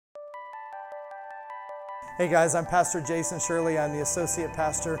Hey guys, I'm Pastor Jason Shirley. I'm the associate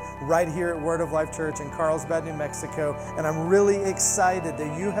pastor right here at Word of Life Church in Carlsbad, New Mexico, and I'm really excited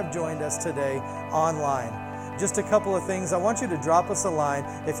that you have joined us today online. Just a couple of things. I want you to drop us a line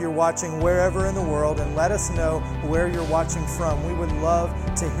if you're watching wherever in the world and let us know where you're watching from. We would love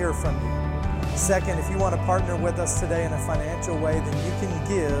to hear from you. Second, if you want to partner with us today in a financial way, then you can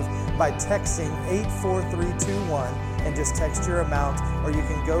give by texting 84321 and just text your amount, or you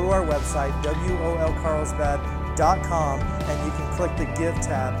can go to our website, wolcarlsbad.com, and you can click the Give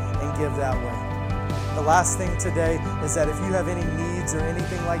tab and give that way. The last thing today is that if you have any needs or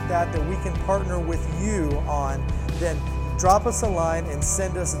anything like that we can partner with you on, then drop us a line and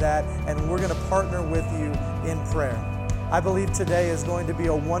send us that, and we're going to partner with you in prayer. I believe today is going to be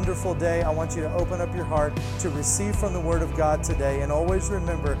a wonderful day. I want you to open up your heart to receive from the Word of God today, and always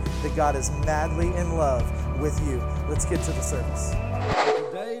remember that God is madly in love with you. Let's get to the service.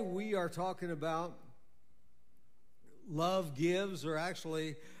 Today we are talking about love gives, or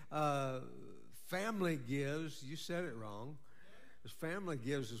actually family gives. You said it wrong. Because family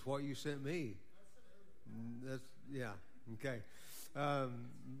gives is what you sent me. Okay.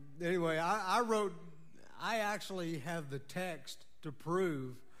 Anyway, I actually have the text to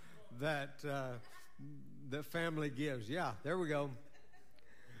prove that that family gives. Yeah, there we go.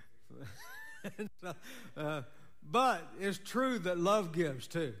 But it's true that love gives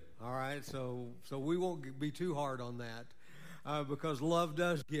too. All right, so we won't be too hard on that because love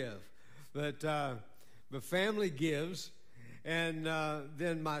does give. But family gives, and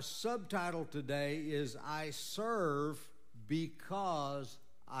then my subtitle today is "I serve because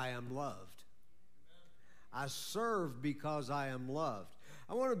I am loved." I serve because I am loved.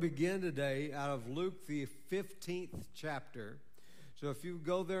 I want to begin today out of Luke, the 15th chapter. So if you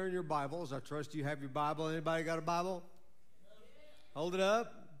go there in your Bibles, I trust you have your Bible. Anybody got a Bible? Hold it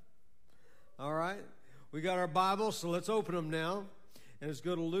up. All right. We got our Bibles, so let's open them now. And let's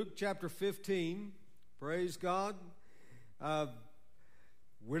go to Luke chapter 15. Praise God.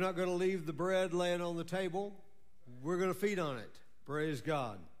 We're not going to leave the bread laying on the table. We're going to feed on it. Praise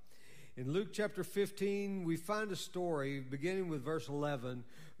God. In Luke chapter 15, we find a story beginning with verse 11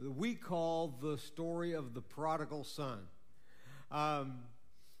 that we call the story of the prodigal son.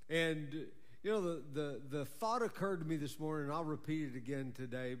 And, you know, the thought occurred to me this morning, and I'll repeat it again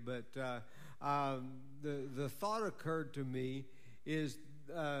today, but the thought occurred to me is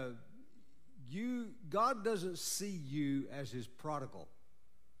God doesn't see you as his prodigal.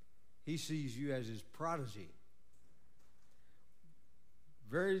 He sees you as his prodigy.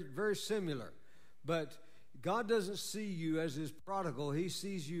 Very, very similar. But God doesn't see you as his prodigal. He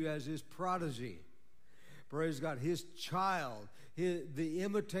sees you as his prodigy. Praise God. His child, the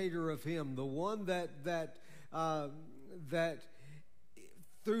imitator of him, the one that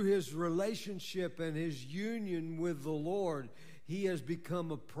through his relationship and his union with the Lord, he has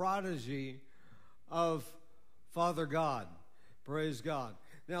become a prodigy of Father God. Praise God.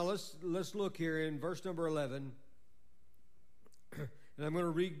 Now let's look here in verse number 11. And I'm going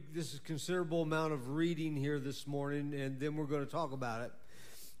to read, this is a considerable amount of reading here this morning, and then we're going to talk about it.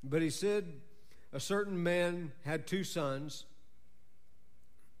 But he said, a certain man had two sons.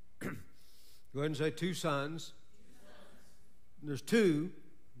 Go ahead and say two sons. There's two.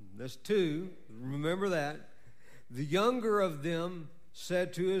 That's two. Remember that. The younger of them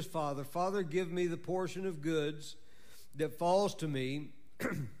said to his father, "Father, give me the portion of goods that falls to me."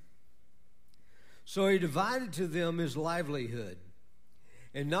 So he divided to them his livelihood.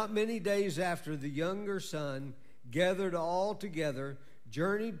 And not many days after, the younger son gathered all together,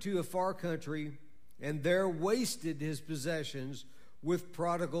 journeyed to a far country, and there wasted his possessions with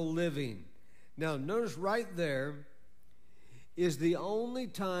prodigal living. Now, notice right there is the only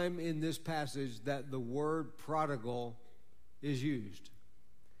time in this passage that the word prodigal is used.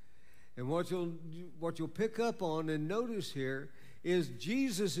 And what you'll pick up on and notice here is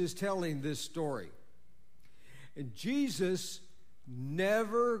Jesus is telling this story. And Jesus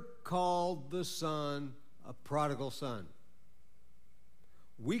never called the son a prodigal son.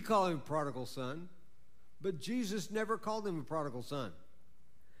 We call him prodigal son, but Jesus never called him a prodigal son.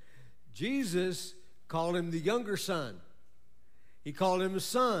 Jesus called him the younger son. He called him a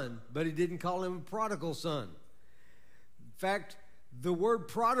son, but he didn't call him a prodigal son. In fact, the word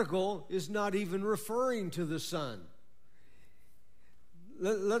prodigal is not even referring to the son.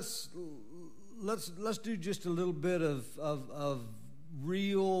 Let's do just a little bit of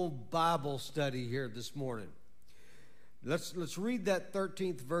real Bible study here this morning. Let's read that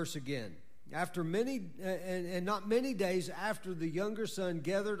 13th verse again. After many, and not many days after, the younger son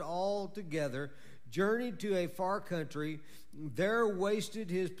gathered all together, journeyed to a far country, there wasted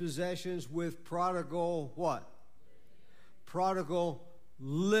his possessions with prodigal what? Prodigal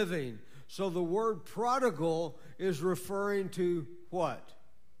living. So the word prodigal is referring to what?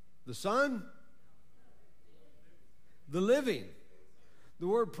 The son? The living. The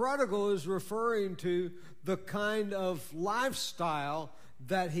word prodigal is referring to the kind of lifestyle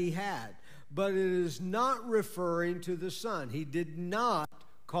that he had. But it is not referring to the son. He did not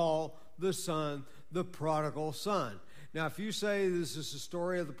call the son the prodigal son. Now, if you say this is the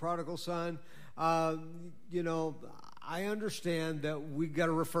story of the prodigal son, I understand that we've got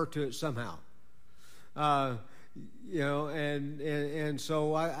to refer to it somehow. And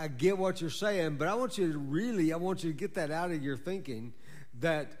so I get what you're saying, but I want you to get that out of your thinking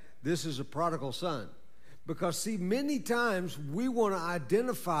that this is a prodigal son. Because, see, many times we want to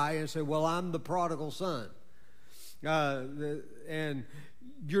identify and say, well, I'm the prodigal son. And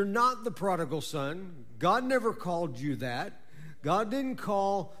you're not the prodigal son. God never called you that. God didn't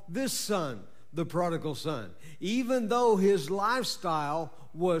call this son the prodigal son, even though his lifestyle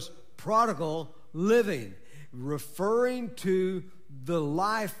was prodigal living, referring to the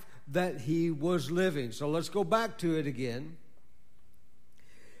life that he was living. So let's go back to it again.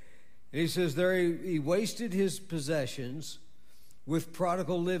 And he says there he wasted his possessions with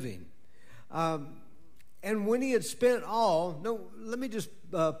prodigal living. And when he had spent all, let me just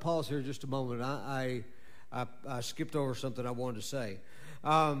pause here just a moment. I skipped over something I wanted to say.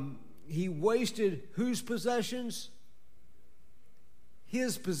 He wasted whose possessions?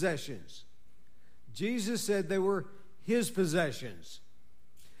 His possessions. Jesus said they were his possessions.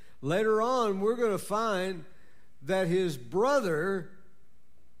 Later on, we're going to find that his brother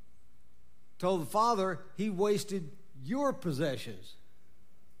told the father, he wasted your possessions.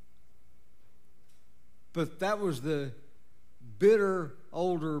 But that was the bitter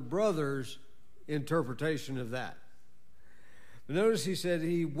older brother's interpretation of that. But notice he said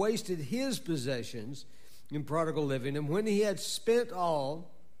he wasted his possessions in prodigal living, and when he had spent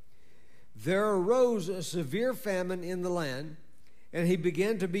all, there arose a severe famine in the land, and he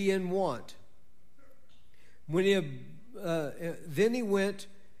began to be in want. Then he went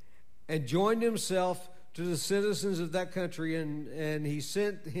and joined himself to the citizens of that country, and he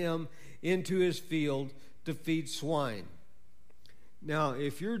sent him into his field to feed swine. Now,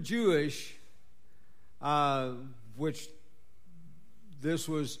 if you're Jewish, which this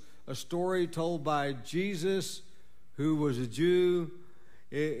was a story told by Jesus, who was a Jew,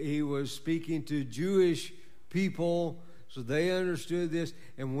 he was speaking to Jewish people, so they understood this.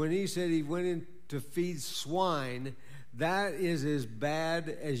 And when he said he went in to feed swine, that is as bad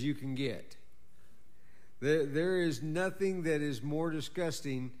as you can get. There is nothing that is more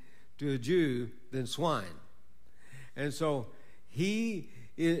disgusting to a Jew than swine. And so he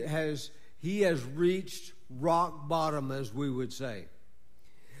has reached rock bottom, as we would say.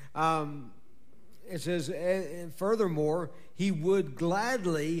 It says, and furthermore, he would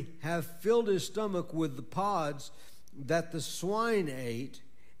gladly have filled his stomach with the pods that the swine ate,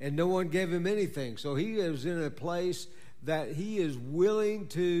 and no one gave him anything. So he is in a place that he is willing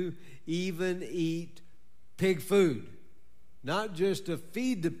to even eat pig food. Not just to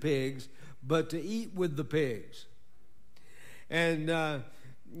feed the pigs, but to eat with the pigs. And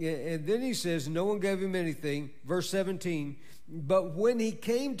then he says, no one gave him anything. Verse 17, but when he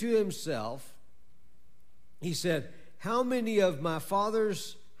came to himself, he said, how many of my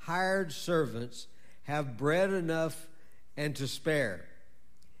father's hired servants have bread enough and to spare?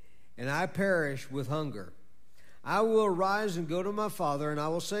 And I perish with hunger. I will arise and go to my father, and I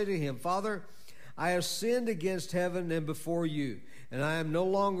will say to him, Father, I have sinned against heaven and before you, and I am no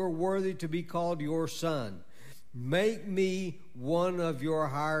longer worthy to be called your son. Make me one of your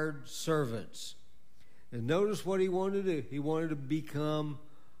hired servants. And notice what he wanted to do. He wanted to become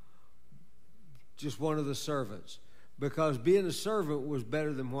just one of the servants, because being a servant was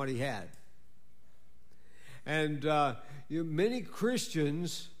better than what he had. And many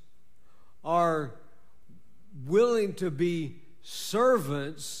Christians are willing to be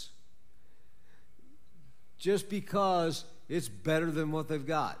servants just because it's better than what they've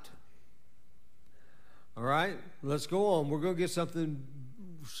got. All right, let's go on. We're going to get something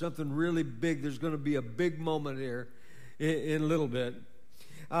really big. There's going to be a big moment here in a little bit.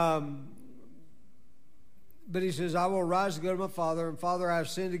 But he says, I will rise and go to my father, and Father, I have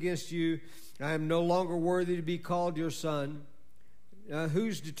sinned against you. I am no longer worthy to be called your son.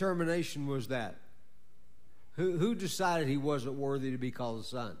 Whose determination was that? Who decided he wasn't worthy to be called a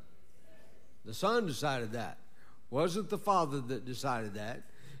son? The son decided that. Wasn't the father that decided that.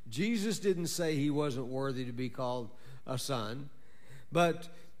 Jesus didn't say he wasn't worthy to be called a son. But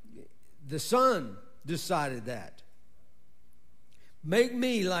the son decided that. Make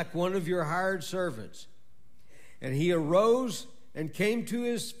me like one of your hired servants. And he arose and came to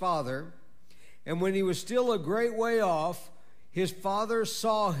his father. And when he was still a great way off, his father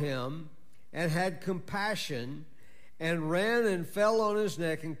saw him and had compassion and ran and fell on his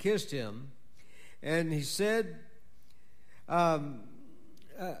neck and kissed him. And he said, and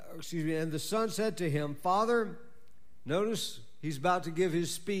the son said to him, Father, notice he's about to give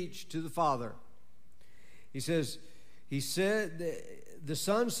his speech to the father. The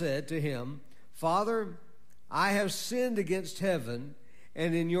son said to him, Father, I have sinned against heaven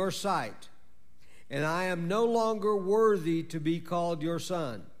and in your sight, and I am no longer worthy to be called your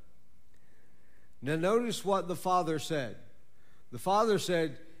son. Now notice what the father said. The father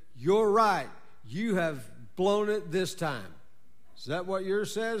said, you're right. You have blown it this time. Is that what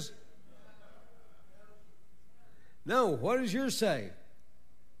yours says? No. What does yours say?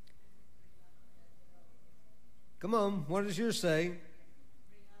 Come on. What does yours say?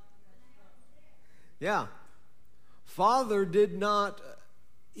 Yeah. Father did not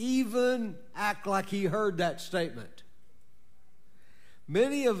even act like he heard that statement.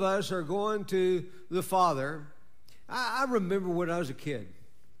 Many of us are going to the Father. I remember when I was a kid,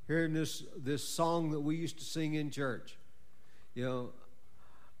 hearing this song that we used to sing in church. You know,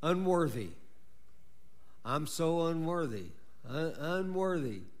 unworthy. I'm so unworthy.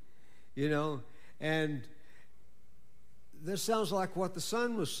 Unworthy. You know, and this sounds like what the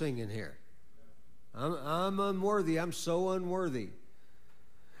son was singing here. I'm unworthy. I'm so unworthy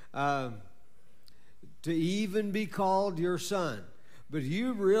to even be called your son. But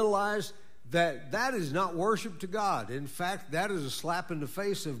you realize that is not worship to God. In fact, that is a slap in the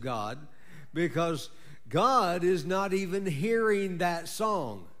face of God, because God is not even hearing that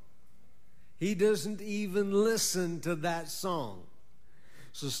song. He doesn't even listen to that song.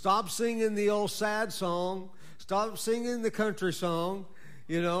 So stop singing the old sad song. Stop singing the country song.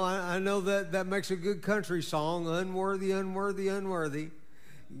 You know, I know that makes a good country song. Unworthy, unworthy, unworthy.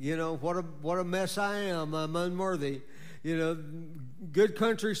 You know, what a mess I am. I'm unworthy. You know, good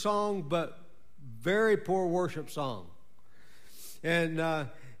country song, but very poor worship song. And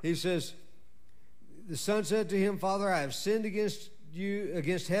he says, the son said to him, Father, I have sinned against you,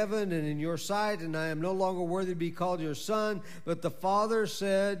 against heaven and in your sight, and I am no longer worthy to be called your son. But the father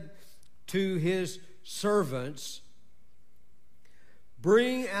said to his servants,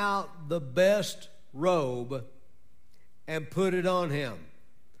 bring out the best robe and put it on him.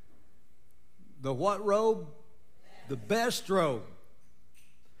 The what robe? The best robe.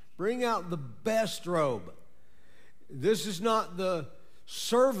 Bring out the best robe. This is not the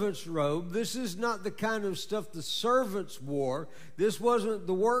servant's robe. This is not the kind of stuff the servants wore. This wasn't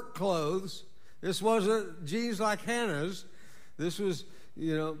the work clothes. This wasn't jeans like Hannah's. This was,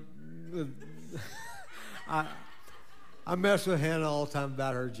 you know, I mess with Hannah all the time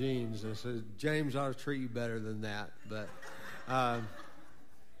about her jeans. I said, James ought to treat you better than that. But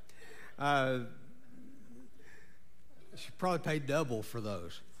she probably paid double for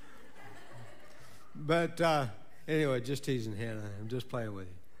those. But anyway, just teasing Hannah. I'm just playing with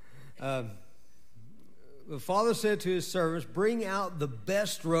you. The father said to his servants, bring out the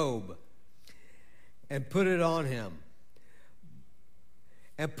best robe and put it on him.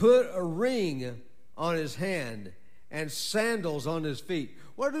 And put a ring on his hand and sandals on his feet.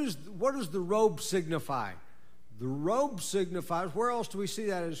 What does the robe signify? The robe signifies, where else do we see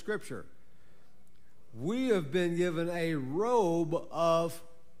that in Scripture? We have been given a robe of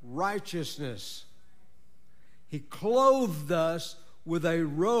righteousness. He clothed us with a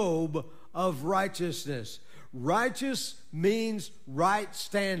robe of righteousness. Righteous means right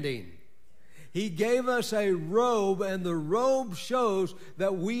standing. He gave us a robe, and the robe shows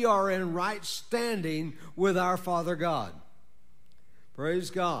that we are in right standing with our Father God. Praise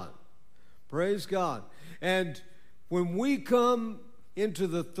God. Praise God. And when we come into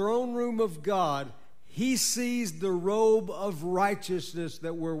the throne room of God, He sees the robe of righteousness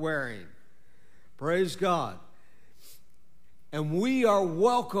that we're wearing. Praise God. And we are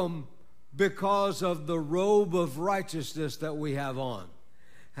welcome because of the robe of righteousness that we have on.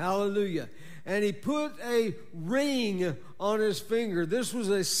 Hallelujah. And he put a ring on his finger. This was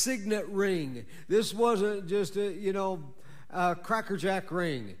a signet ring. This wasn't just a Cracker Jack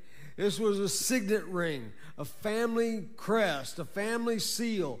ring. This was a signet ring, a family crest, a family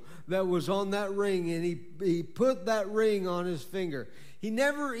seal that was on that ring. And he put that ring on his finger. He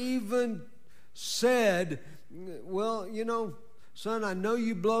never even said, well, son, I know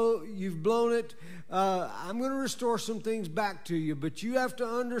you've blown it. I'm going to restore some things back to you, but you have to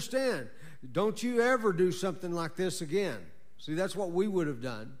understand, don't you ever do something like this again. See, that's what we would have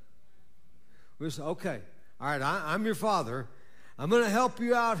done. We say, okay, all right, I'm your father. I'm going to help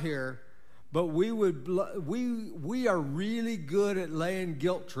you out here, but we are really good at laying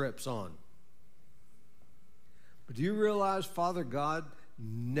guilt trips on. But do you realize Father God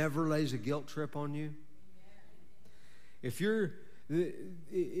never lays a guilt trip on you? If you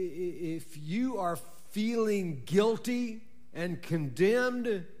are feeling guilty and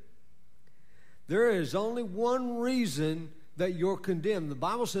condemned, there is only one reason that you're condemned. The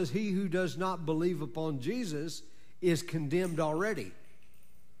Bible says he who does not believe upon Jesus is condemned already.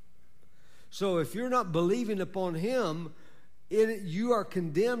 So if you're not believing upon him, you are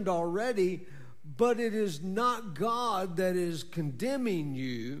condemned already, but it is not God that is condemning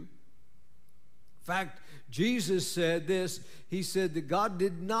you. In fact, Jesus said this. He said that God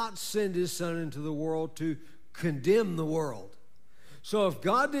did not send his Son into the world to condemn the world. So if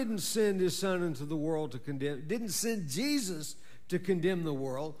God didn't send his Son into the world to condemn, didn't send Jesus to condemn the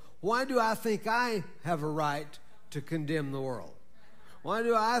world, why do I think I have a right to condemn the world? Why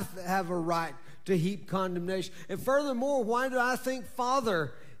do I have a right to heap condemnation? And furthermore, why do I think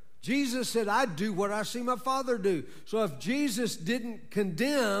Jesus said, I do what I see my Father do. So if Jesus didn't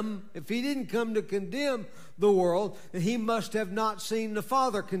condemn, if he didn't come to condemn the world, then he must have not seen the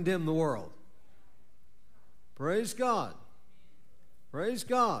Father condemn the world. Praise God. Praise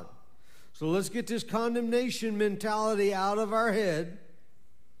God. So let's get this condemnation mentality out of our head.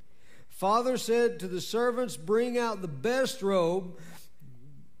 Father said to the servants, bring out the best robe,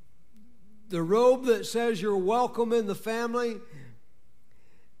 the robe that says you're welcome in the family.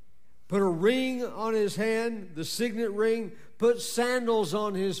 Put a ring on his hand, the signet ring. Put sandals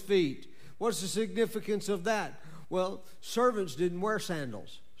on his feet. What's the significance of that? Well, servants didn't wear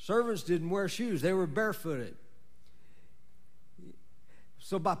sandals. Servants didn't wear shoes. They were barefooted.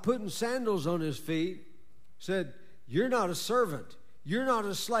 So by putting sandals on his feet, said, you're not a servant. You're not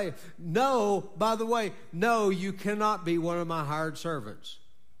a slave. No, by the way, no, you cannot be one of my hired servants.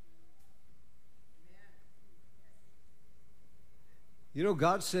 You know,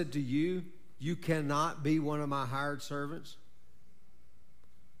 God said to you, you cannot be one of my hired servants.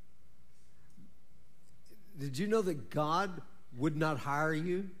 Did you know that God would not hire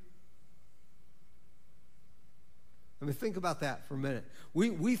you? I mean, think about that for a minute.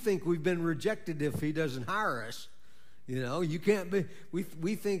 We think we've been rejected if he doesn't hire us. You know, you can't be, we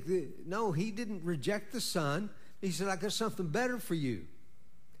think that, no, he didn't reject the Son. He said, I got something better for you.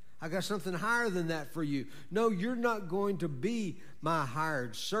 I got something higher than that for you. No, you're not going to be my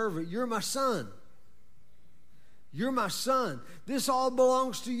hired servant. You're my son. You're my son. This all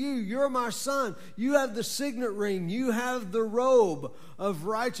belongs to you. You're my son. You have the signet ring. You have the robe of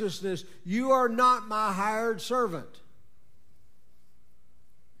righteousness. You are not my hired servant.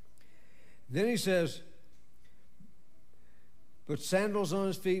 Then he says, put sandals on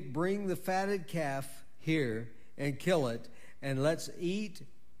his feet, bring the fatted calf here and kill it, and let's eat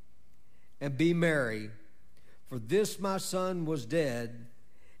and be merry. For this my son was dead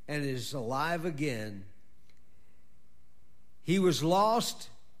and is alive again. He was lost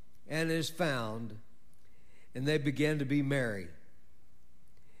and is found. And they began to be merry.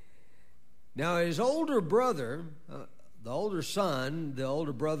 Now his older brother, the older son, the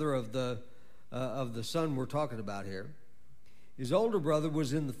older brother of the son we're talking about here, his older brother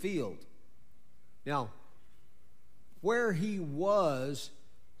was in the field. Now, where he was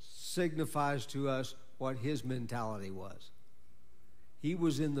signifies to us what his mentality was. He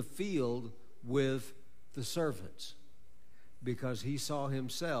was in the field with the servants because he saw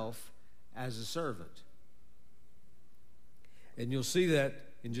himself as a servant. And you'll see that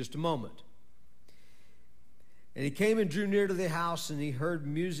in just a moment. And he came and drew near to the house, and he heard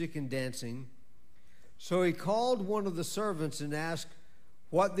music and dancing. So he called one of the servants and asked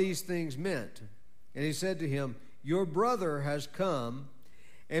what these things meant. And he said to him, your brother has come,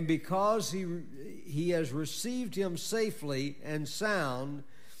 and because he has received him safely and sound,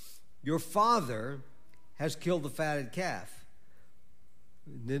 your father has killed the fatted calf.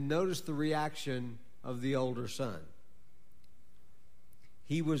 And then notice the reaction of the older son.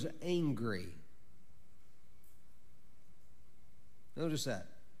 He was angry. Notice that.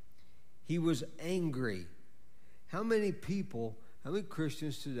 He was angry. How many people, how many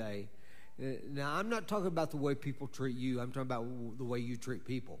Christians today, now I'm not talking about the way people treat you, I'm talking about the way you treat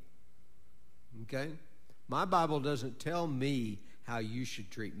people. Okay? My Bible doesn't tell me how you should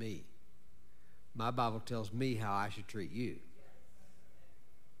treat me. My Bible tells me how I should treat you.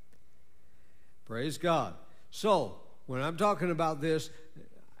 Praise God. So, when I'm talking about this,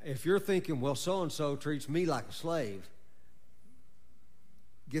 if you're thinking, well, so-and-so treats me like a slave,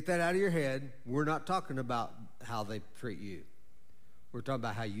 get that out of your head. We're not talking about how they treat you. We're talking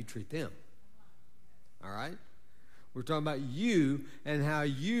about how you treat them. all right? We're talking about you and how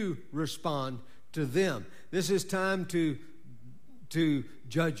you respond to them. This is time to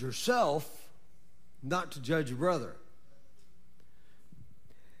judge yourself, not to judge your brother.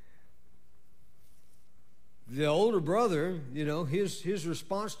 The older brother, you know, his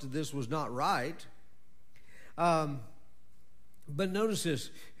response to this was not right. But notice this.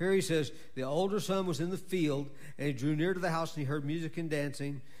 Here he says, the older son was in the field, and he drew near to the house, and he heard music and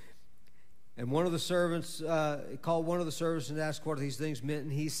dancing. And one of the servants called one of the servants and asked what these things meant.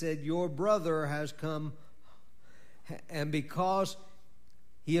 And he said, your brother has come, and because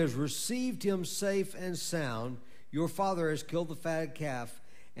he has received him safe and sound, your father has killed the fatted calf.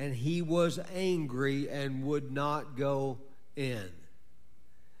 And he was angry and would not go in.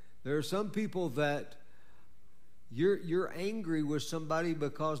 There are some people that you're angry with somebody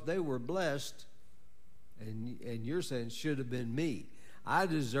because they were blessed, and you're saying, should have been me. I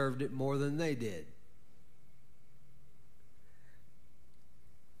deserved it more than they did.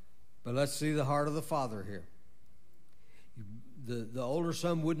 But let's see the heart of the father here. The older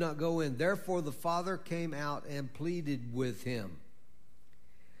son would not go in. Therefore the father came out and pleaded with him.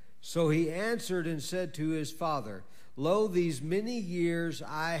 So he answered and said to his father, lo, these many years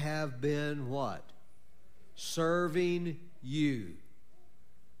I have been what? Serving you.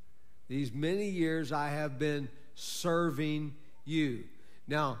 These many years I have been serving you.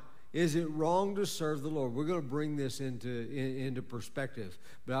 Now, is it wrong to serve the Lord? We're going to bring this into perspective.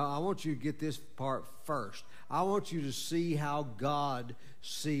 But I want you to get this part first. I want you to see how God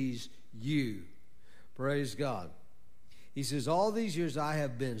sees you. Praise God. He says, all these years I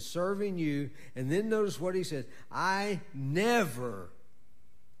have been serving you. And then notice what he said. I never.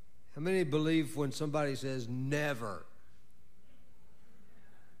 How many believe when somebody says never?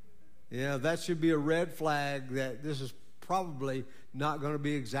 Yeah, that should be a red flag that this is probably not going to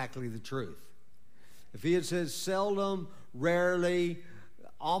be exactly the truth. If he had said seldom, rarely,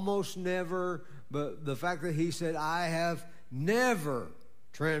 almost never, but the fact that he said, I have never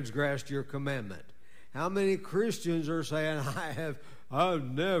transgressed your commandment. How many Christians are saying,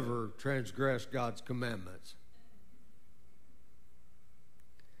 I've never transgressed God's commandments?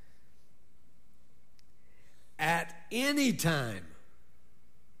 At any time.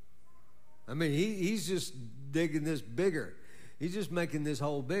 I mean, he's just digging this bigger. He's just making this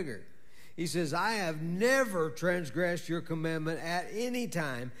hole bigger. He says, I have never transgressed your commandment at any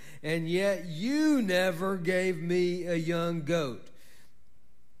time, and yet you never gave me a young goat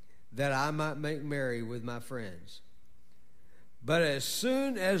that I might make merry with my friends. But as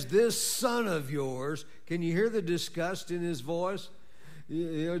soon as this son of yours, can you hear the disgust in his voice?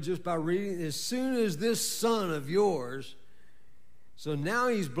 You know, just by reading, as soon as this son of yours, so now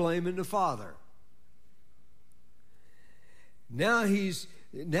he's blaming the father. Now he's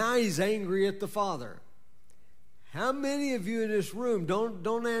angry at the father. How many of you in this room,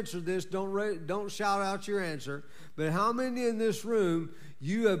 don't answer this, don't shout out your answer, but how many in this room,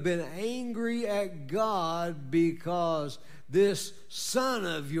 you have been angry at God because this son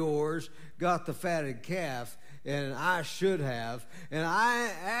of yours got the fatted calf and I should have, and I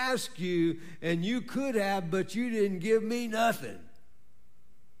asked you and you could have, but you didn't give me nothing.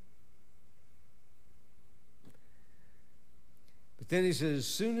 But then he says, as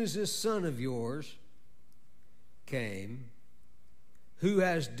soon as this son of yours came, who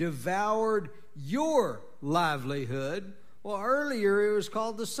has devoured your livelihood. Well, earlier it was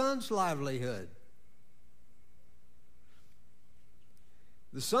called the son's livelihood.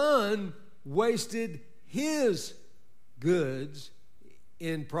 The son wasted his goods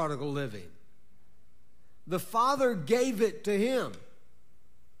in prodigal living. The father gave it to him,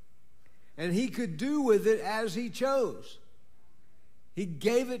 and he could do with it as he chose. He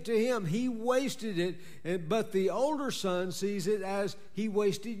gave it to him. He wasted it, but the older son sees it as he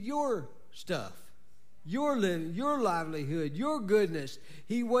wasted your stuff, your living, your livelihood, your goodness.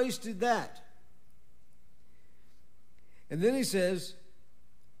 He wasted that. And then he says,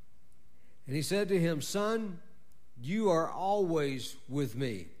 and he said to him, son, you are always with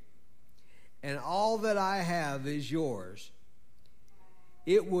me, and all that I have is yours.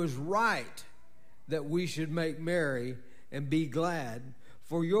 It was right that we should make merry and be glad,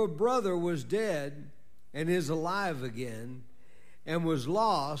 for your brother was dead and is alive again, and was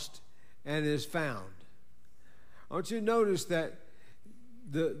lost and is found. I want you to notice that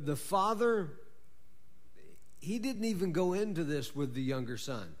the father, he didn't even go into this with the younger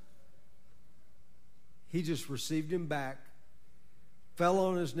son. He just received him back, fell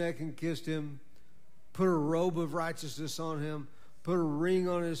on his neck and kissed him, put a robe of righteousness on him, put a ring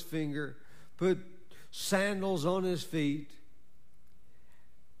on his finger, put sandals on his feet,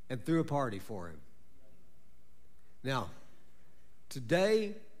 and threw a party for him. Now,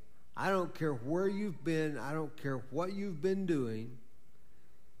 today, I don't care where you've been. I don't care what you've been doing.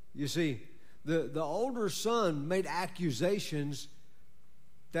 You see, the older son made accusations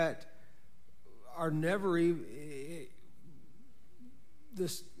that are never even...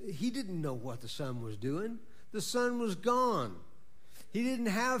 He didn't know what the son was doing. The son was gone. He didn't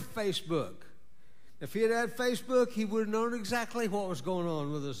have Facebook. If he had had Facebook, he would have known exactly what was going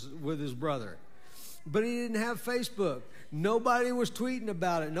on with his brother. But he didn't have Facebook. Nobody was tweeting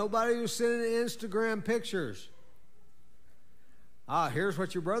about it. Nobody was sending Instagram pictures. Here's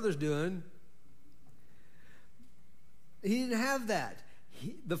what your brother's doing. He didn't have that.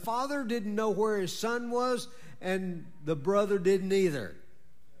 The father didn't know where his son was, and the brother didn't either.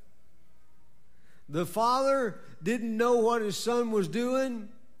 The father didn't know what his son was doing,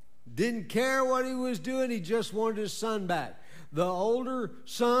 didn't care what he was doing. He just wanted his son back. The older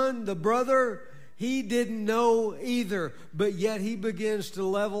son, the brother, he didn't know either, but yet he begins to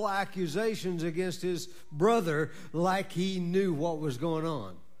level accusations against his brother like he knew what was going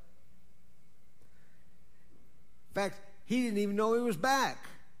on. In fact, he didn't even know he was back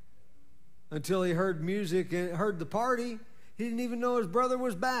until he heard music and heard the party. He didn't even know his brother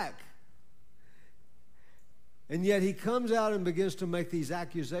was back. And yet he comes out and begins to make these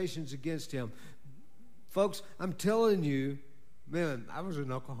accusations against him. Folks, I'm telling you, man, I was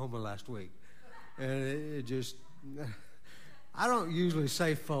in Oklahoma last week. And it just, I don't usually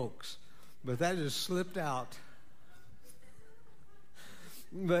say folks, but that just slipped out.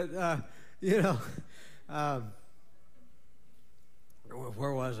 But,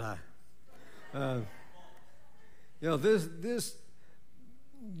 where was I?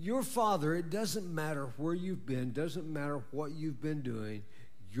 Your father, it doesn't matter where you've been, doesn't matter what you've been doing.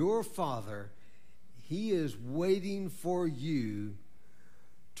 Your father, he is waiting for you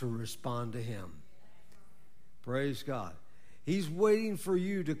to respond to him. Praise God. He's waiting for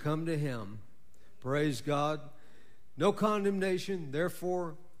you to come to him. Praise God. No condemnation,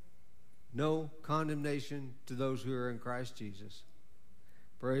 therefore, no condemnation to those who are in Christ Jesus.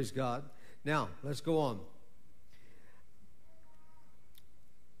 Praise God. Now, let's go on.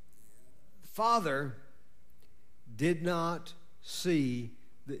 Father did not see,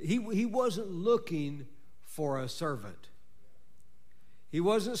 he wasn't looking for a servant. He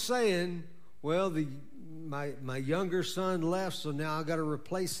wasn't saying, well, my younger son left, so now I got to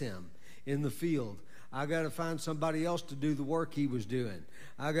replace him in the field. I got to find somebody else to do the work he was doing.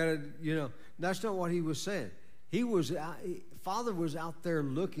 I got to, that's not what he was saying. Father was out there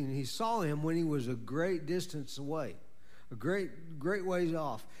looking. He saw him when he was a great distance away, a great ways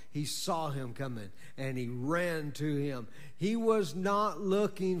off. He saw him coming, and he ran to him. He was not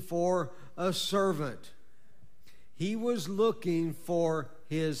looking for a servant. He was looking for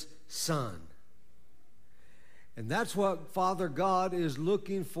his son. And that's what Father God is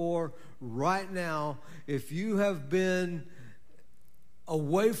looking for right now. If you have been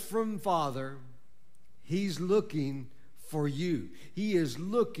away from Father, he's looking for you. He is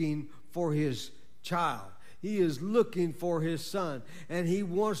looking for his child. He is looking for his son. And he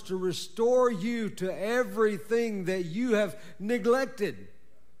wants to restore you to everything that you have neglected.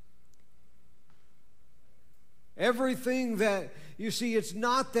 Everything that, you see, it's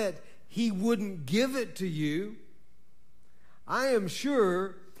not that he wouldn't give it to you. I am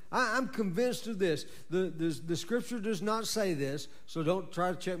sure, I'm convinced of this. The scripture does not say this, so don't try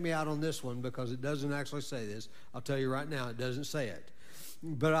to check me out on this one because it doesn't actually say this. I'll tell you right now, it doesn't say it.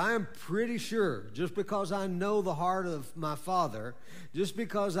 But I am pretty sure, just because I know the heart of my Father, just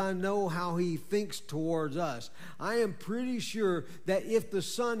because I know how he thinks towards us, I am pretty sure that if the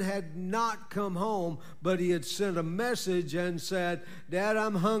son had not come home, but he had sent a message and said, Dad,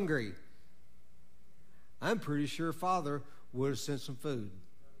 I'm hungry, I'm pretty sure Father would have sent some food.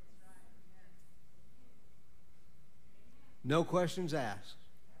 No questions asked.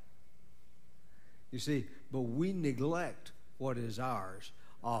 You see, but we neglect what is ours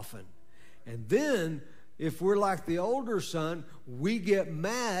often. And then, if we're like the older son, we get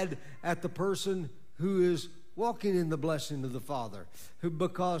mad at the person who is walking in the blessing of the Father,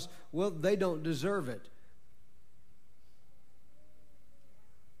 because, well, they don't deserve it.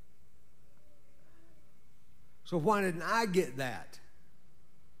 So why didn't I get that?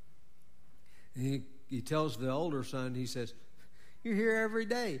 And he tells the older son, he says, you're here every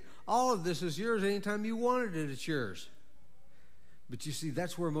day. All of this is yours. Anytime you wanted it, it's yours. But you see,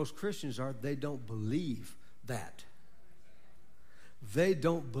 that's where most Christians are. They don't believe that. They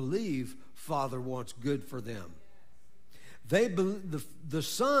don't believe Father wants good for them. The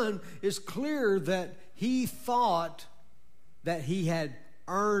son is clear that he thought that he had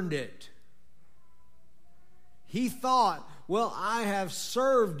earned it. He thought, well, I have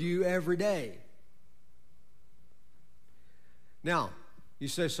served you every day. Now, you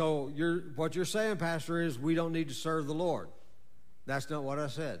say, so what you're saying, Pastor, is we don't need to serve the Lord. That's not what I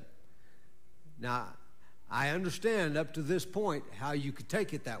said. Now, I understand up to this point how you could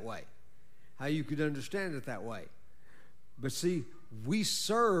take it that way, how you could understand it that way. But see, we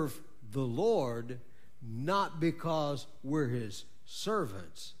serve the Lord not because we're His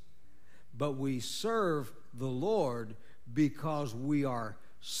servants, but we serve the Lord because we are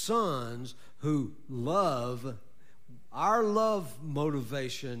sons who love. Our love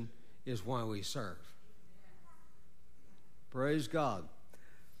motivation is why we serve. Praise God.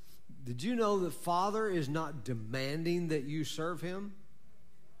 Did you know that Father is not demanding that you serve Him?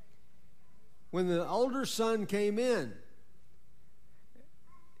 When the older son came in,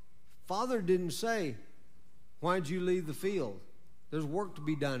 Father didn't say, why'd you leave the field? There's work to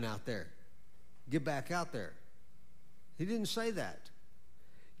be done out there. Get back out there. He didn't say that.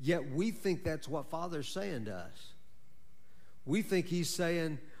 Yet we think that's what Father's saying to us. We think He's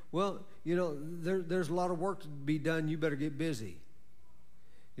saying, well, you know, there's a lot of work to be done. You better get busy.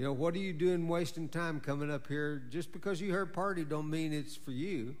 You know, what are you doing wasting time coming up here? Just because you heard party don't mean it's for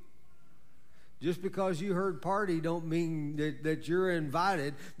you. Just because you heard party don't mean that you're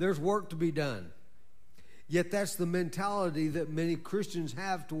invited. There's work to be done. Yet that's the mentality that many Christians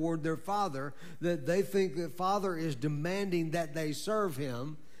have toward their Father, that they think that Father is demanding that they serve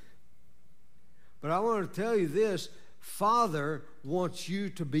Him. But I want to tell you this, Father wants you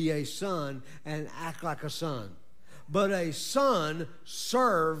to be a son and act like a son. But a son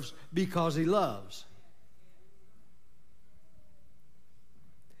serves because he loves.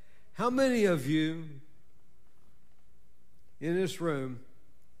 How many of you in this room,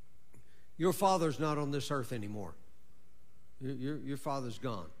 your father's not on this earth anymore? Your father's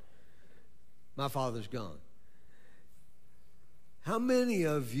gone. My father's gone. How many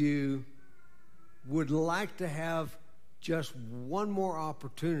of you would like to have just one more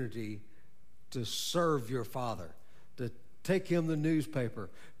opportunity to serve your father, to take him the newspaper,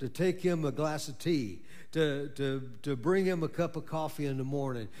 to take him a glass of tea, to bring him a cup of coffee in the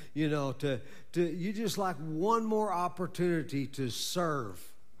morning, you know, you just like one more opportunity to serve.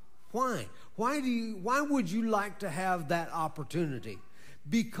 Why? Why would you like to have that opportunity?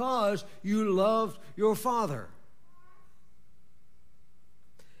 Because you loved your father.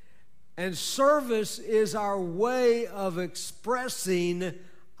 And service is our way of expressing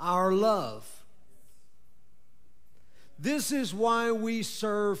our love. This is why we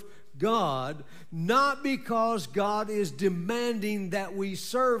serve God, not because God is demanding that we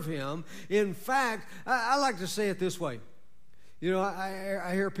serve Him. In fact, I like to say it this way. You know,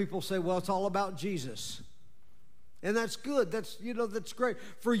 I hear people say, well, it's all about Jesus. And that's good. That's great.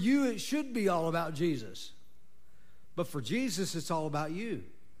 For you, it should be all about Jesus. But for Jesus, it's all about you.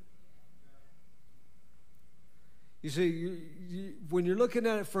 You see, when you're looking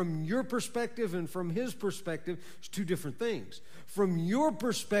at it from your perspective and from His perspective, it's two different things. From your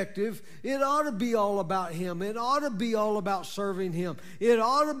perspective, it ought to be all about Him. It ought to be all about serving Him. It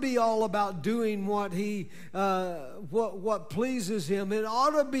ought to be all about doing what what pleases Him. It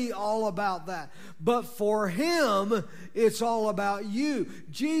ought to be all about that. But for Him, it's all about you.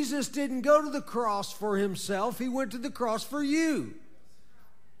 Jesus didn't go to the cross for Himself. He went to the cross for you.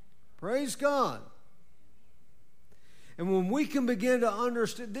 Praise God. And when we can begin to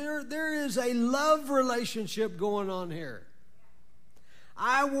understand, there is a love relationship going on here.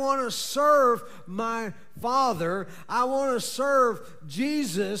 I want to serve my Father. I want to serve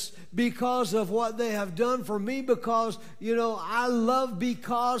Jesus because of what they have done for me, because, you know, I love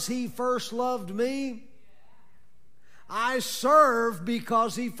because He first loved me. I serve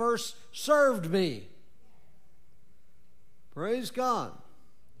because He first served me. Praise God.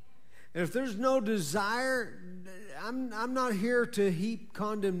 And if there's no desire, I'm not here to heap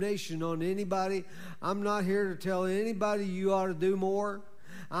condemnation on anybody. I'm not here to tell anybody you ought to do more.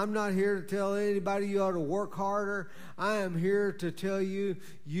 I'm not here to tell anybody you ought to work harder. I am here to tell you,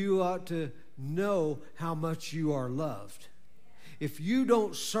 you ought to know how much you are loved. If you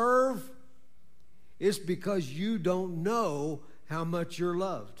don't serve, it's because you don't know how much you're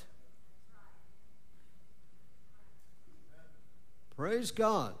loved. Praise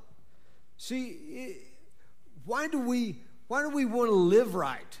God. See, why do we want to live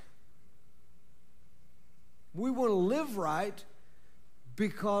right? We want to live right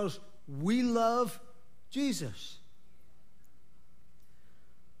because we love Jesus.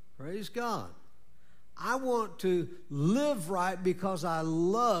 Praise God. I want to live right because I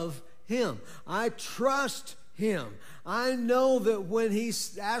love Him. I trust Him. I know that when He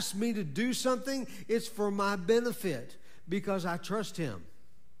asks me to do something, it's for my benefit because I trust Him.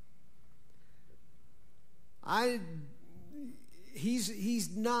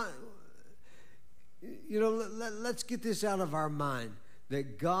 He's not, let's get this out of our mind,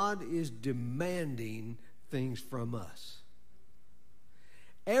 that God is demanding things from us.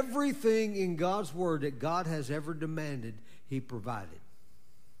 Everything in God's Word that God has ever demanded, He provided.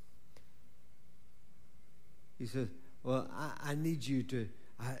 He says, well, I need you to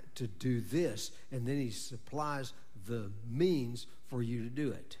do this. And then He supplies the means for you to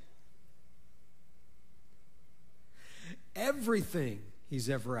do it. Everything He's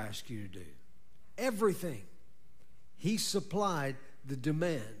ever asked you to do, everything, He supplied the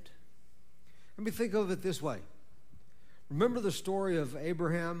demand. Let me think of it this way. Remember the story of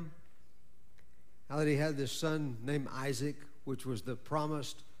Abraham? How that he had this son named Isaac, which was the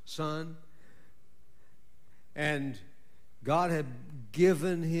promised son. And God had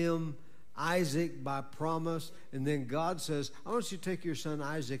given him Isaac by promise. And then God says, I want you to take your son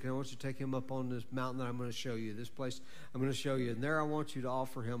Isaac and I want you to take him up on this mountain that I'm going to show you. This place I'm going to show you. And there I want you to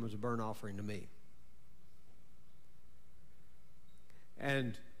offer him as a burnt offering to me.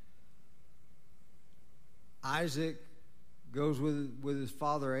 And Isaac goes with his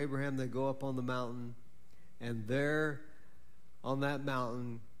father Abraham. They go up on the mountain, and there on that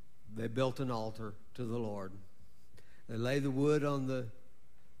mountain they built an altar to the Lord. They lay the wood on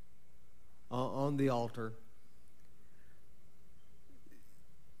the altar.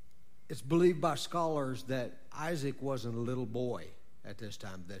 It's believed by scholars that Isaac wasn't a little boy at this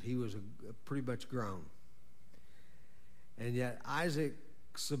time, that he was pretty much grown. And yet Isaac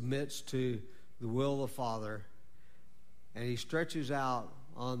submits to the will of the Father, and he stretches out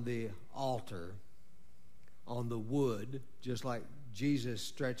on the altar, on the wood, just like Jesus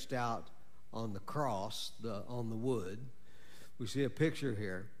stretched out on the cross, on the wood. We see a picture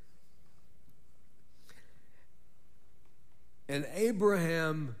here. And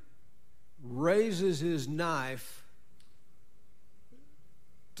Abraham raises his knife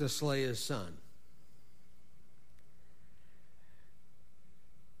to slay his son.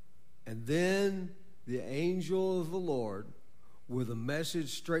 And then the angel of the Lord, with a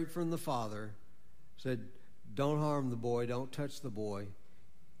message straight from the Father, said, don't harm the boy, don't touch the boy.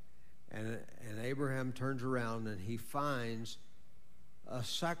 And Abraham turns around and he finds a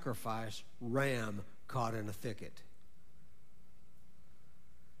sacrifice ram caught in a thicket.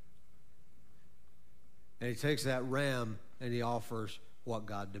 And he takes that ram and he offers what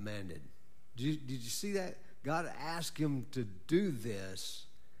God demanded. Did you see that? God asked him to do this,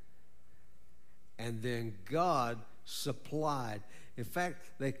 and then God supplied. In fact,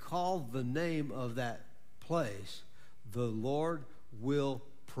 they called the name of that place, the Lord will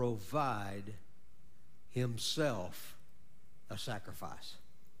provide Himself a sacrifice.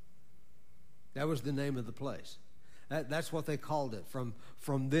 That was the name of the place. That's what they called it.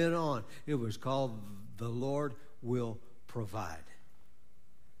 From then on, it was called the Lord will provide.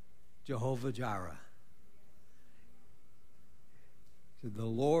 Jehovah Jireh. So the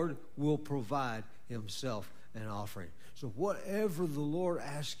Lord will provide Himself an offering. So whatever the Lord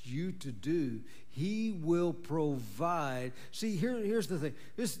asks you to do, He will provide. See, here's the thing.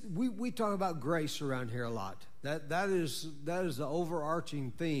 We talk about grace around here a lot. That is the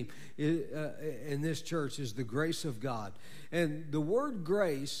overarching theme in this church, is the grace of God. And the word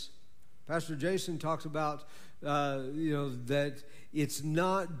grace, Pastor Jason talks about, that it's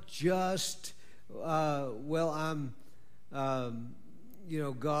not just,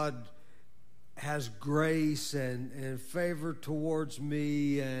 God has grace and favor towards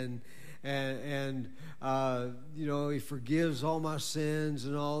me, and He forgives all my sins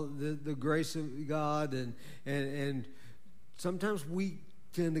and all the grace of God, and sometimes we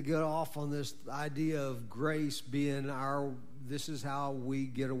tend to get off on this idea of grace being this is how we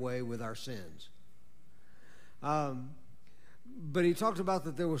get away with our sins. But he talked about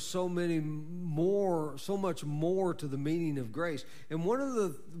that there was so much more to the meaning of grace. And one of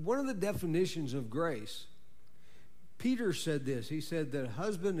the definitions of grace, Peter said this. He said that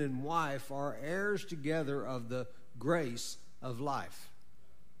husband and wife are heirs together of the grace of life.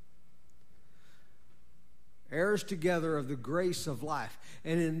 Heirs together of the grace of life.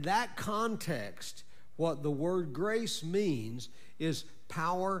 And in that context, what the word grace means is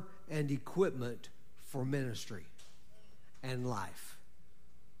power and equipment for ministry and life.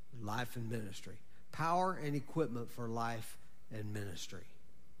 Life and ministry. Power and equipment for life and ministry.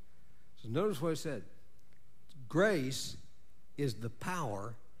 So notice what it said. Grace is the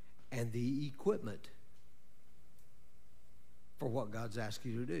power and the equipment for what God's asked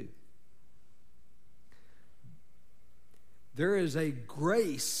you to do. There is a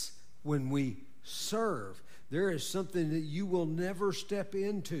grace when we serve. There is something that you will never step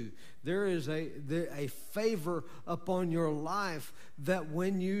into. There is a favor upon your life that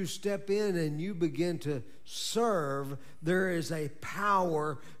when you step in and you begin to serve, there is a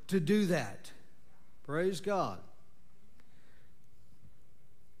power to do that. Praise God.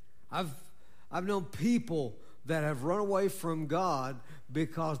 I've known people that have run away from God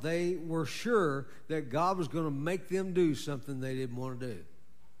because they were sure that God was going to make them do something they didn't want to do.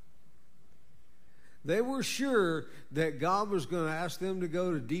 They were sure that God was going to ask them to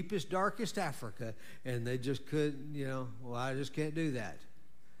go to deepest, darkest Africa, and they just couldn't, well, I just can't do that.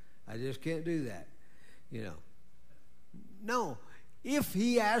 I just can't do that, No, if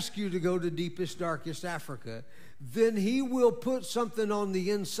he asks you to go to deepest, darkest Africa, then he will put something on the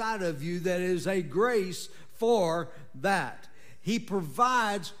inside of you that is a grace for that. He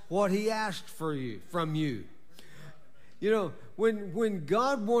provides what he asked from you. When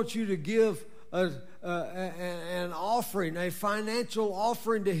God wants you to give an offering, a financial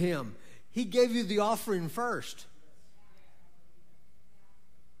offering to him, he gave you the offering first.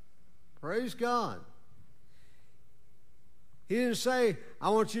 Praise God. He didn't say, I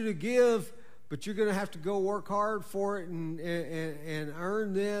want you to give, but you're going to have to go work hard for it and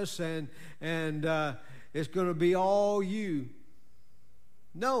earn this, and it's going to be all you.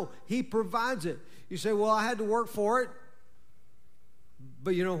 No, he provides it. You say, well, I had to work for it.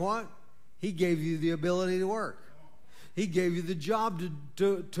 But you know what? He gave you the ability to work. He gave you the job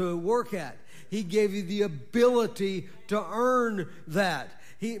to work at. He gave you the ability to earn that.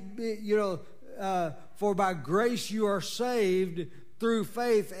 For by grace you are saved through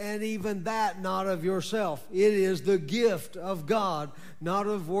faith, and even that not of yourself. It is the gift of God, not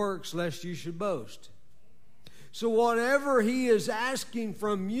of works, lest you should boast. So whatever he is asking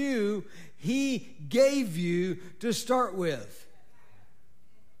from you, he gave you to start with.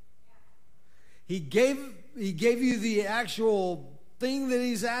 He gave you the actual thing that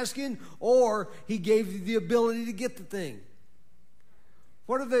he's asking, or he gave you the ability to get the thing.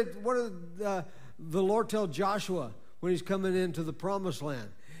 What did the Lord tell Joshua when he's coming into the promised land?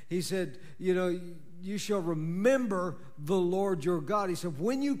 He said, you shall remember the Lord your God. He said,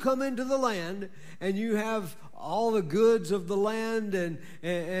 when you come into the land and you have all the goods of the land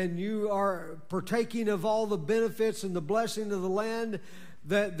and you are partaking of all the benefits and the blessing of the land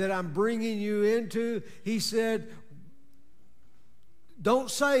that I'm bringing you into, he said, don't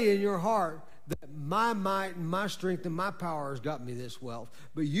say in your heart that my might and my strength and my power has got me this wealth,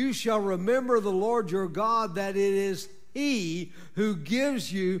 but you shall remember the Lord your God, that it is he who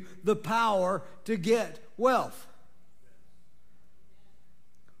gives you the power to get wealth.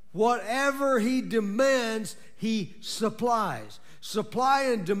 Whatever he demands, he supplies. Supply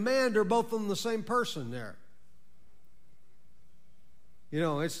and demand are both on the same person there.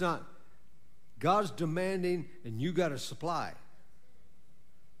 It's not God's demanding and you got to supply.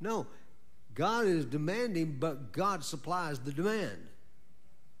 No, God is demanding, but God supplies the demand.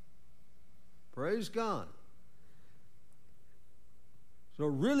 Praise God. So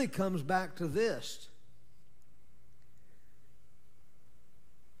it really comes back to this.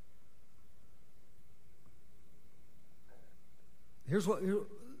 Here's what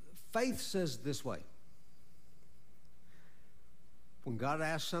faith says this way. When God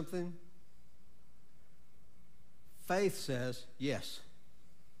asks something, faith says yes.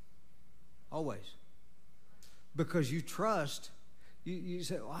 Always. Because you trust. You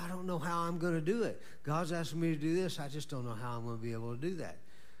say, well, I don't know how I'm going to do it. God's asking me to do this. I just don't know how I'm going to be able to do that.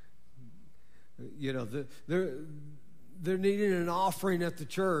 They're needing an offering at the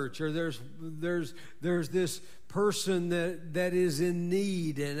church, or there's this person that is in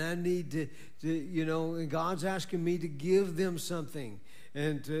need, and I need to and God's asking me to give them something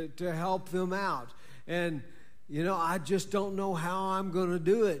and to help them out. And, I just don't know how I'm going to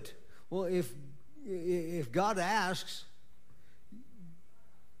do it. Well, if God asks,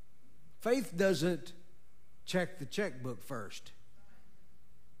 faith doesn't check the checkbook first.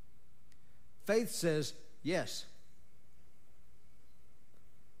 Faith says, yes.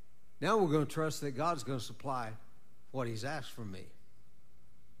 Now we're going to trust that God's going to supply what he's asked from me.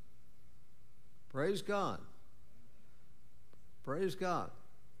 Praise God. Praise God.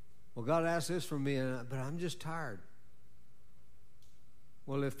 Well, God asked this from me, but I'm just tired.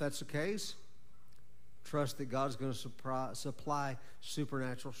 Well, if that's the case, trust that God's going to supply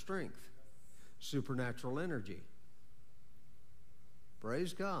supernatural strength, supernatural energy.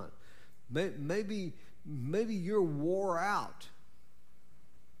 Praise God. Maybe you're wore out,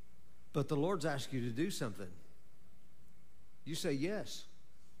 but the Lord's asked you to do something. You say yes.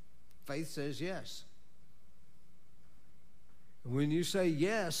 Faith says yes. And when you say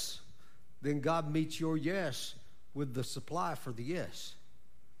yes, then God meets your yes with the supply for the yes.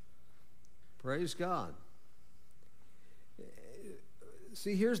 Praise God.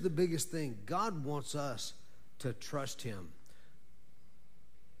 See, here's the biggest thing. God wants us to trust him.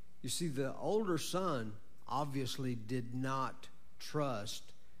 You see, the older son obviously did not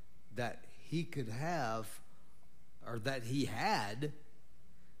trust that he could have, or that he had,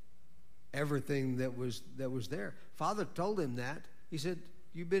 everything that was there. Father told him that. He said,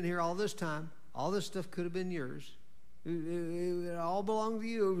 you've been here all this time. All this stuff could have been yours. It all belonged to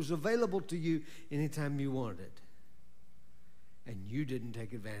you. It was available to you anytime you wanted it. And you didn't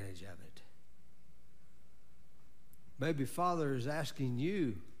take advantage of it. Maybe Father is asking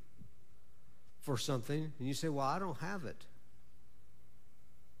you for something, and you say, well, I don't have it.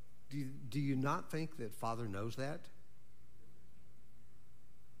 Do you not think that Father knows that?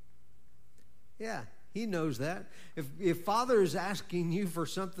 Yeah, he knows that. If Father is asking you for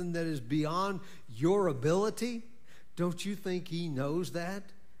something that is beyond your ability, don't you think he knows that?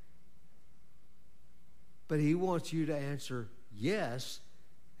 But he wants you to answer yes,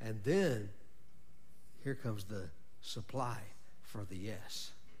 and then here comes the supply for the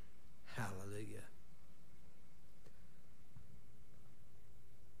yes. Hallelujah.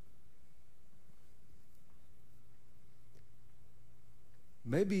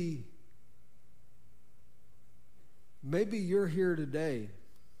 Maybe you're here today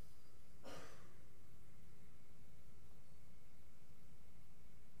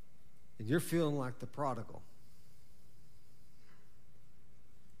and you're feeling like the prodigal.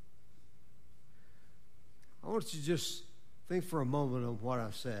 I want you to just think for a moment on what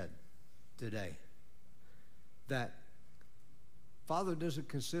I've said today. That Father doesn't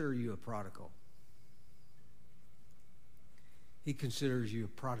consider you a prodigal. He considers you a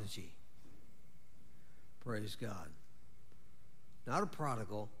prodigy. Praise God. Not a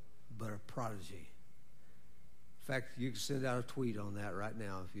prodigal, but a prodigy. In fact, you can send out a tweet on that right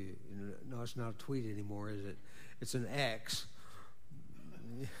now. No, it's not a tweet anymore, is it? It's an X.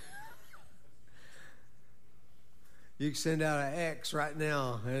 You can send out an X right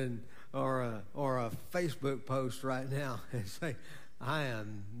now, or a Facebook post right now, and say, "I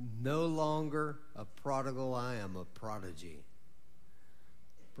am no longer a prodigal. I am a prodigy."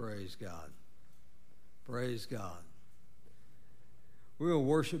 Praise God. Praise God. We're going to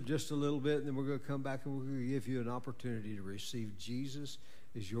worship just a little bit, and then we're going to come back and we're going to give you an opportunity to receive Jesus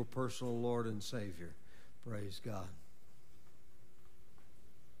as your personal Lord and Savior. Praise God.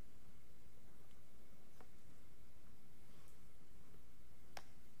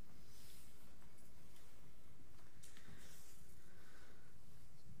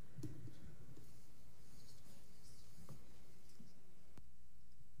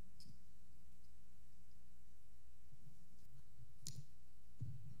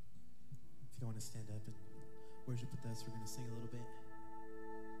 If you want to stand up and worship with us, we're going to sing a little bit.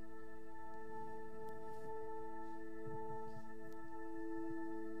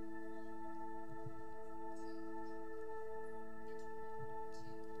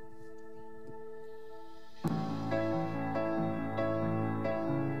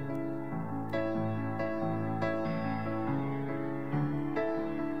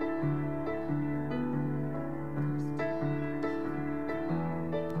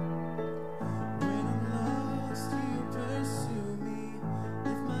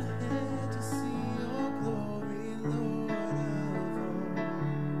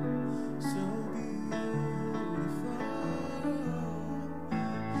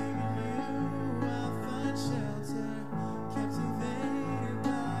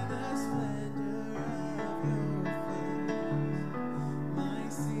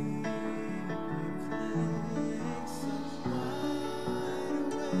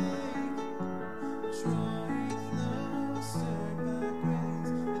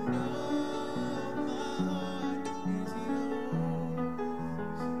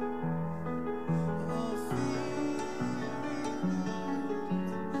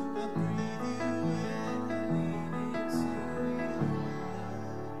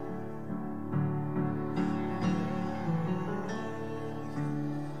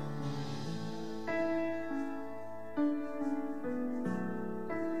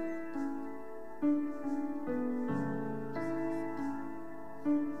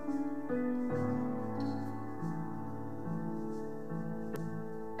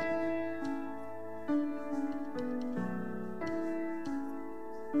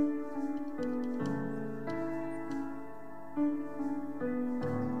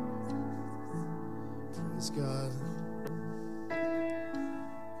 Praise God.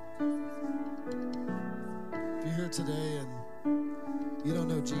 If you're here today and you don't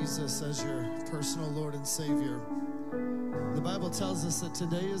know Jesus as your personal Lord and Savior, the Bible tells us that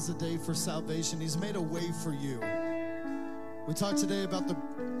today is the day for salvation. He's made a way for you. We talked today about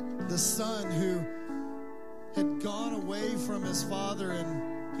the son who had gone away from his father,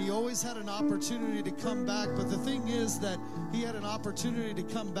 and he always had an opportunity to come back. But the thing is that he had an opportunity to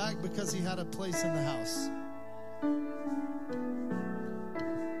come back because he had a place in the house.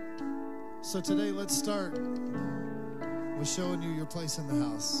 So today, let's start with showing you your place in the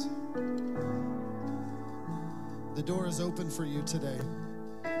house. The door is open for you today.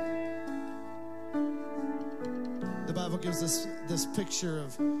 The Bible gives us this picture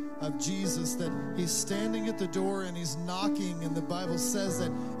of Jesus, that he's standing at the door and he's knocking, and the Bible says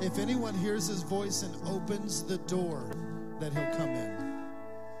that if anyone hears his voice and opens the door, that he'll come in.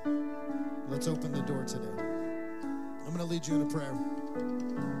 Let's open the door today. I'm going to lead you in a prayer.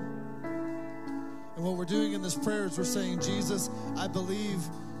 And what we're doing in this prayer is we're saying, Jesus, I believe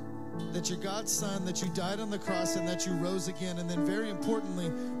that you're God's son, that you died on the cross, and that you rose again. And then very importantly,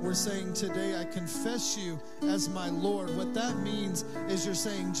 we're saying today, I confess you as my Lord. What that means is you're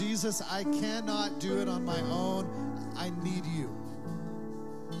saying, Jesus, I cannot do it on my own. I need you.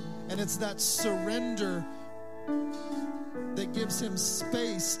 And it's that surrender that gives him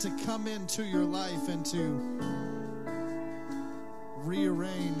space to come into your life and to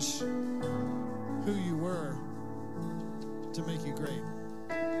rearrange who you were to make you great.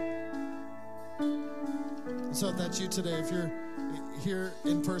 So if that's you today, if you're here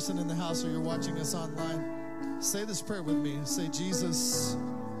in person in the house or you're watching us online, say this prayer with me. Say, Jesus,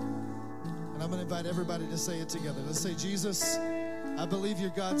 and I'm going to invite everybody to say it together. Let's say, Jesus, I believe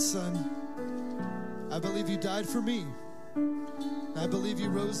you're God's son. I believe you died for me. I believe you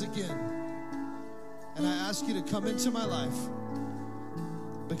rose again. And I ask you to come into my life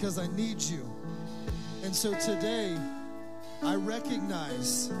because I need you. And so today, I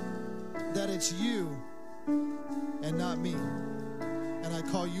recognize that it's you and not me. And I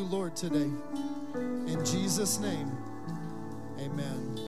call you Lord today. In Jesus' name, amen.